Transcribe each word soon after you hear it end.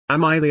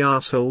Am I the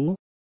asshole?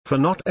 For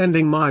not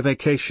ending my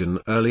vacation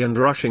early and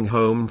rushing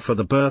home for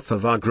the birth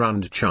of our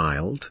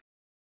grandchild?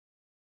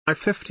 I'm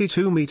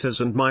 52 meters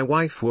and my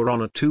wife were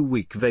on a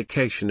 2-week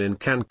vacation in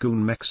Cancun,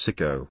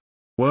 Mexico.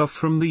 We're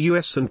from the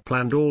US and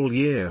planned all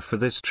year for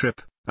this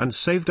trip, and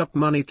saved up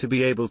money to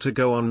be able to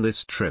go on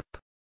this trip.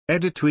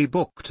 Edit: we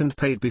booked and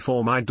paid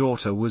before my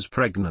daughter was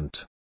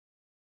pregnant.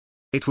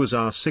 It was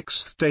our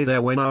 6th day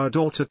there when our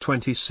daughter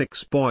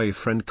 26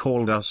 boyfriend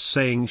called us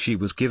saying she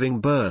was giving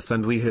birth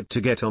and we had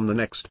to get on the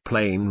next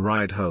plane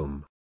ride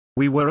home.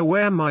 We were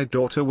aware my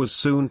daughter was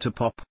soon to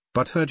pop,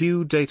 but her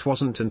due date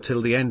wasn't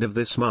until the end of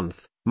this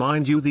month.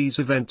 Mind you, these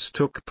events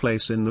took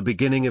place in the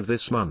beginning of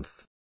this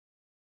month.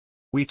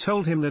 We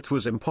told him that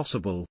was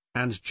impossible,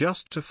 and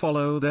just to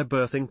follow their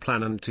birthing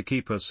plan and to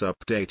keep us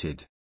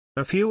updated.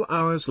 A few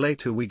hours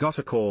later we got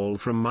a call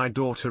from my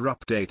daughter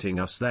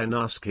updating us, then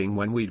asking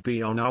when we'd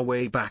be on our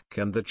way back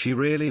and that she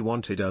really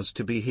wanted us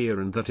to be here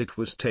and that it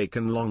was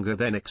taken longer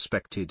than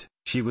expected.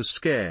 She was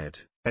scared,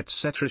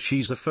 etc.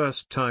 She's a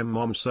first-time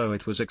mom, so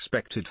it was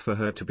expected for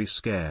her to be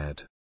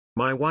scared.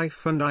 My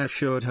wife and I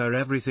assured her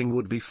everything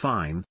would be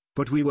fine,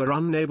 but we were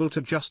unable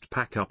to just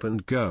pack up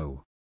and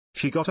go.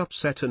 She got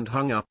upset and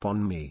hung up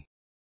on me.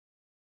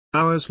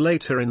 Hours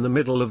later in the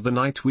middle of the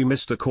night we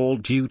missed a call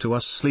due to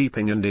us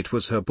sleeping, and it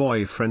was her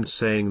boyfriend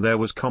saying there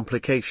was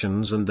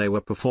complications and they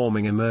were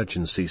performing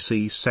emergency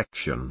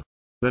C-section.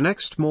 The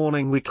next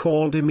morning we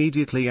called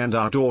immediately and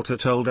our daughter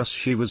told us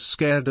she was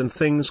scared and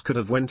things could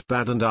have went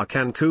bad and our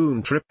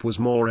Cancun trip was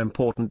more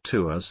important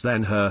to us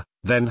than her,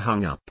 then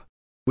hung up.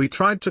 We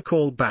tried to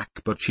call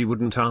back but she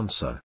wouldn't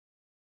answer.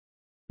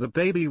 The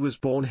baby was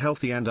born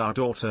healthy and our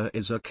daughter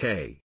is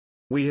okay.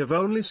 We have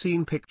only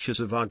seen pictures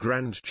of our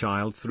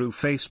grandchild through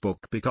Facebook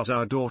because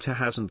our daughter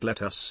hasn't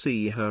let us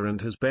see her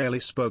and has barely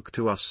spoke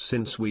to us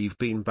since we've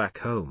been back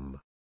home.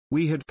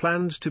 We had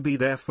planned to be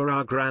there for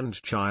our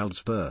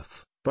grandchild's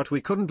birth, but we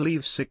couldn't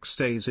leave 6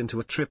 days into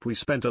a trip we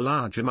spent a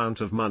large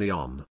amount of money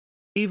on.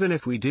 Even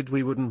if we did,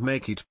 we wouldn't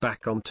make it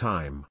back on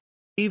time.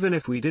 Even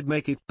if we did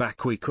make it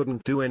back, we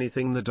couldn't do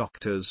anything the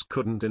doctors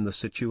couldn't in the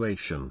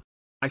situation.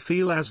 I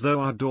feel as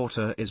though our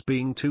daughter is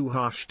being too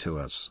harsh to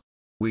us.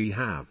 We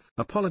have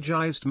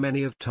apologized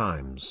many of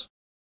times.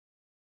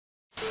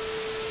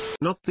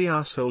 Not the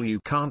asshole. You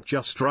can't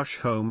just rush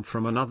home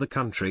from another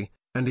country,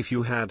 and if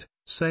you had,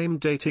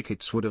 same-day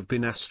tickets would have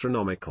been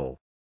astronomical.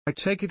 I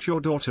take it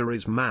your daughter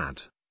is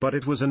mad, but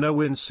it was a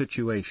no-win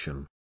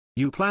situation.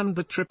 You planned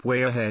the trip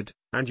way ahead,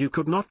 and you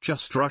could not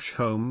just rush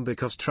home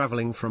because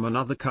traveling from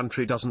another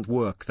country doesn't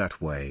work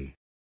that way.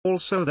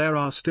 Also, there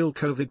are still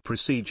COVID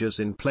procedures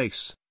in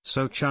place,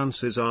 so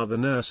chances are the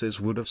nurses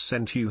would have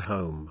sent you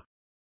home.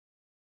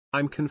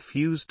 I'm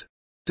confused.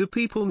 Do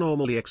people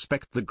normally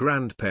expect the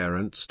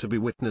grandparents to be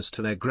witness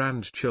to their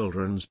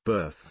grandchildren's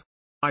birth?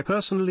 I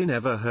personally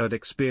never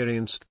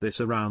experienced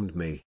this around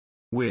me.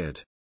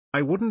 Weird.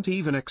 I wouldn't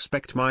even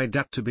expect my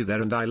dad to be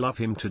there and I love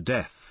him to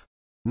death.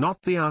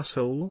 Not the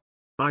asshole?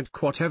 I'd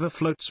whatever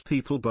floats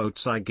people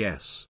boats, I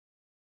guess.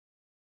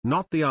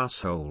 Not the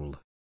asshole.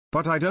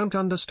 But I don't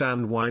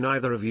understand why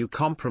neither of you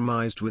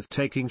compromised with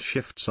taking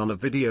shifts on a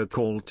video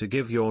call to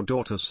give your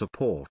daughter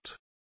support.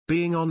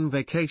 Being on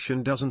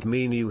vacation doesn't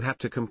mean you had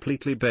to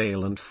completely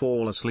bail and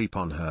fall asleep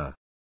on her.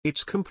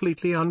 It's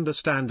completely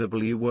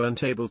understandable you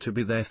weren't able to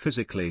be there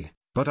physically,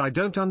 but I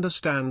don't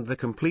understand the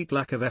complete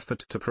lack of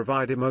effort to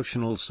provide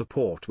emotional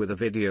support with a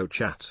video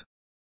chat.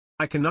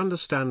 I can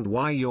understand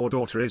why your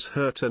daughter is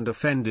hurt and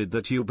offended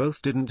that you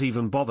both didn't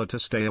even bother to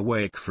stay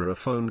awake for a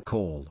phone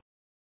call.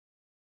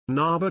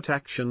 Nah, but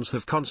actions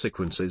have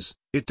consequences.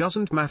 It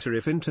doesn't matter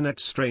if internet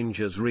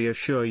strangers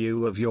reassure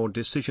you of your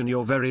decision.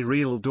 Your very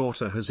real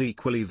daughter has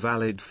equally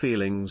valid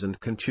feelings and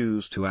can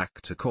choose to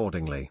act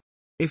accordingly.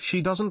 If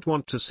she doesn't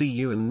want to see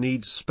you and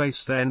needs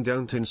space, then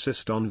don't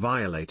insist on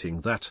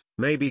violating that.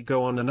 Maybe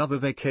go on another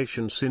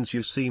vacation since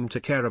you seem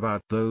to care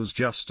about those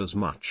just as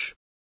much.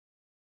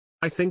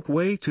 I think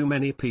way too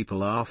many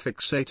people are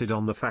fixated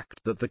on the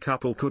fact that the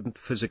couple couldn't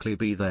physically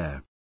be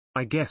there.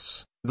 I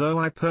guess, though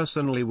I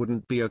personally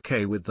wouldn't be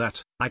okay with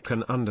that, I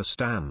can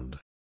understand.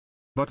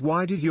 But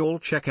why did y'all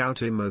check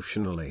out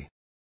emotionally?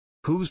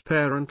 Whose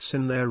parents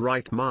in their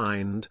right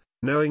mind,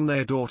 knowing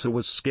their daughter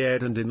was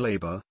scared and in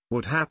labor,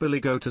 would happily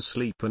go to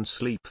sleep and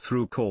sleep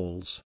through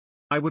calls?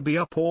 I would be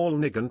up all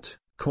night,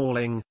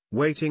 calling,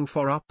 waiting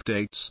for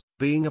updates,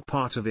 being a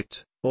part of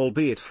it,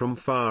 albeit from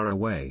far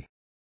away.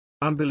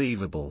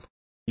 Unbelievable.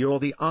 You're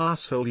the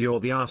asshole, you're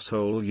the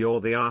asshole,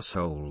 you're the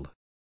asshole.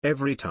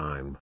 Every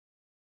time.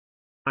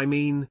 I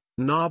mean,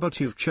 nah, but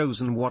you've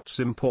chosen what's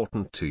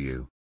important to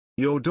you.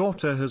 Your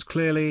daughter has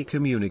clearly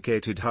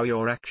communicated how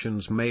your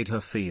actions made her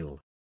feel.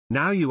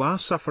 Now you are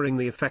suffering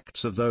the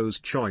effects of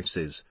those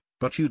choices,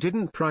 but you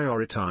didn't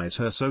prioritize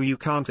her, so you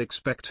can't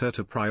expect her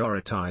to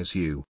prioritize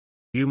you.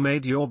 You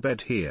made your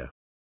bed here.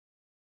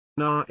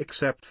 Nah,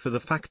 except for the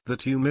fact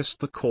that you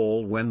missed the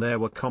call when there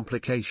were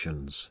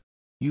complications.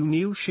 You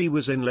knew she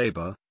was in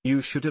labor.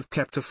 You should have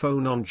kept a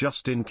phone on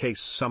just in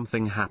case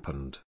something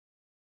happened.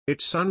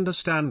 It's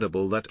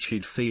understandable that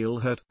she'd feel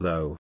hurt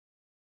though.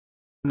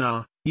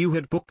 Nah, You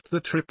had booked the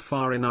trip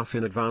far enough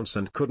in advance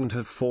and couldn't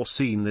have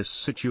foreseen this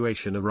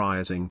situation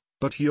arising,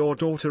 but your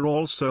daughter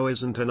also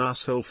isn't an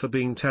asshole for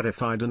being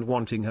terrified and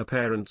wanting her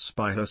parents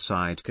by her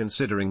side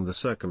considering the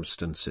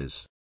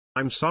circumstances.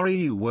 I'm sorry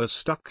you were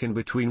stuck in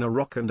between a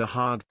rock and a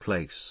hard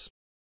place.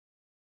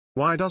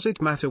 Why does it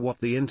matter what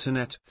the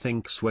internet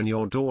thinks when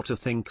your daughter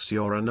thinks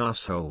you're an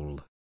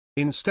asshole?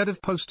 Instead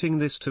of posting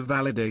this to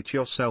validate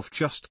yourself,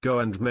 just go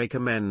and make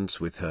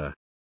amends with her.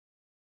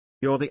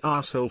 You're the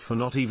asshole for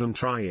not even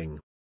trying.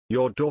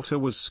 Your daughter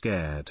was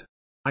scared.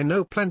 I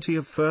know plenty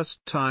of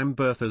first-time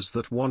birthers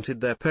that wanted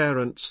their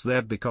parents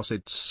there because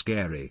it's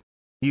scary.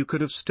 You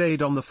could have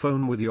stayed on the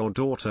phone with your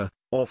daughter,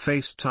 or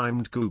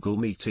FaceTimed Google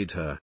Meeted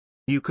her.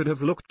 You could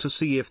have looked to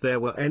see if there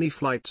were any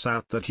flights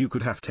out that you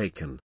could have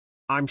taken.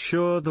 I'm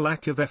sure the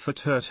lack of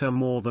effort hurt her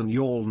more than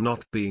y'all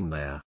not being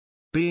there.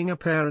 Being a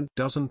parent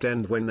doesn't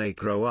end when they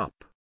grow up.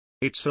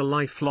 It's a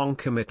lifelong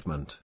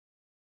commitment.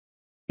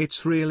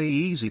 It's really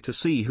easy to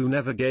see who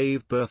never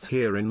gave birth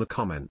here in the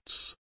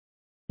comments.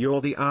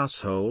 You're the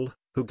asshole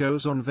who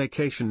goes on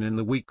vacation in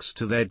the weeks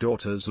to their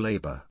daughter's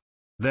labor.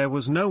 There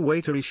was no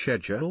way to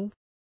reschedule?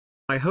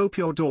 I hope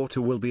your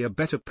daughter will be a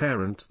better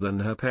parent than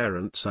her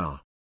parents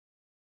are.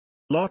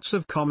 Lots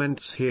of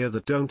comments here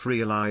that don't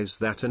realize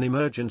that an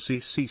emergency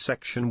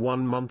C-section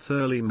 1 month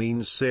early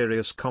means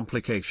serious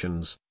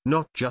complications,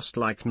 not just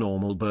like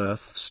normal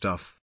birth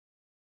stuff.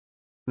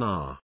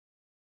 Nah.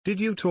 Did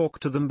you talk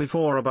to them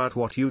before about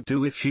what you'd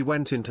do if she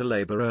went into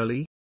labor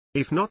early?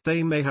 If not,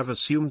 they may have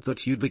assumed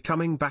that you'd be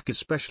coming back,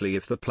 especially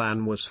if the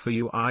plan was for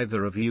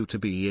either of you to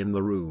be in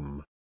the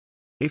room.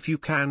 If you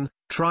can,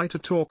 try to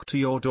talk to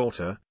your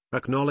daughter,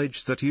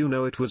 acknowledge that you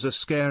know it was a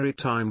scary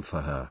time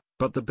for her,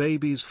 but the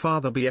baby's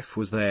father BF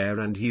was there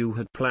and you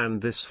had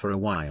planned this for a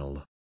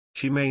while.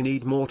 She may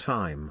need more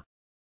time.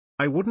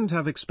 I wouldn't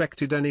have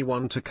expected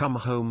anyone to come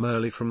home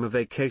early from a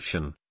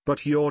vacation,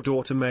 but your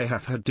daughter may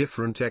have had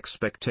different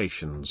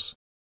expectations.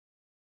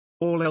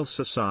 All else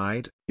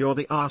aside, you're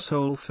the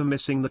asshole for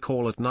missing the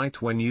call at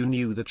night when you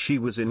knew that she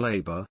was in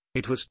labor,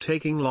 it was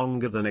taking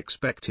longer than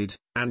expected,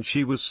 and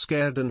she was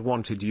scared and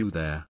wanted you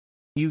there.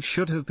 You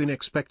should have been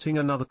expecting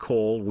another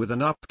call with an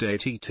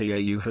update.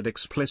 ETA you had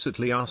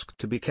explicitly asked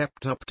to be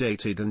kept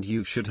updated, and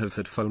you should have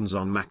had phones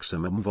on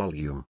maximum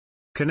volume,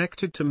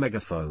 connected to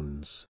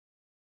megaphones.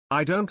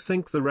 I don't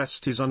think the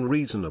rest is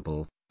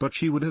unreasonable, but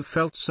she would have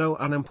felt so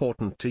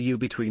unimportant to you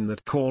between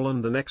that call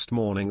and the next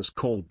morning's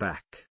call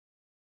back.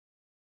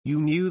 You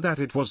knew that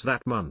it was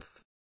that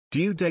month.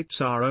 Due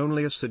dates are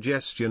only a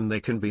suggestion, they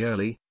can be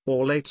early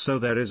or late, so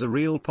there is a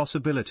real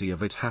possibility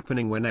of it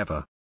happening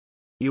whenever.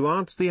 You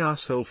aren't the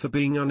asshole for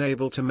being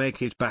unable to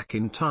make it back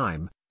in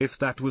time. If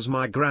that was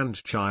my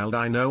grandchild,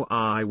 I know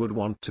I would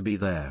want to be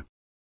there.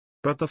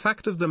 But the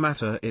fact of the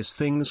matter is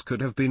things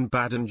could have been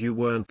bad and you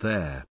weren't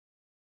there.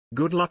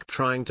 Good luck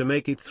trying to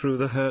make it through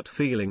the hurt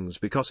feelings,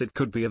 because it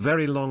could be a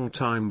very long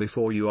time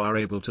before you are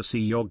able to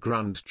see your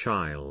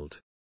grandchild.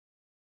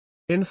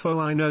 Info: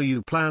 I know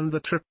you planned the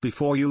trip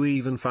before you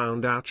even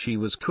found out she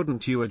was.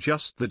 Couldn't you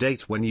adjust the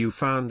date when you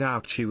found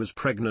out she was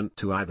pregnant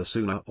to either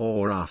sooner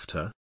or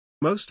after?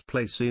 Most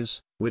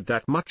places, with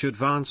that much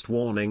advanced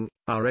warning,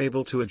 are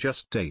able to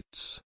adjust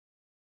dates.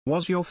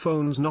 Was your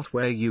phones not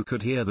where you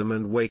could hear them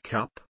and wake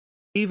up?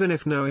 Even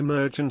if no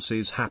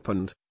emergencies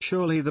happened,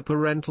 surely the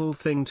parental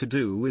thing to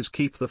do is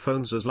keep the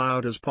phones as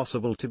loud as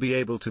possible to be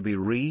able to be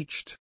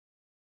reached.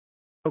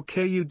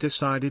 Okay, you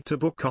decided to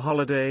book a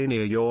holiday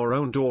near your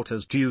own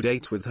daughter's due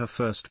date with her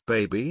first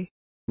baby?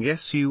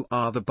 Yes, you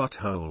are the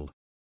butthole.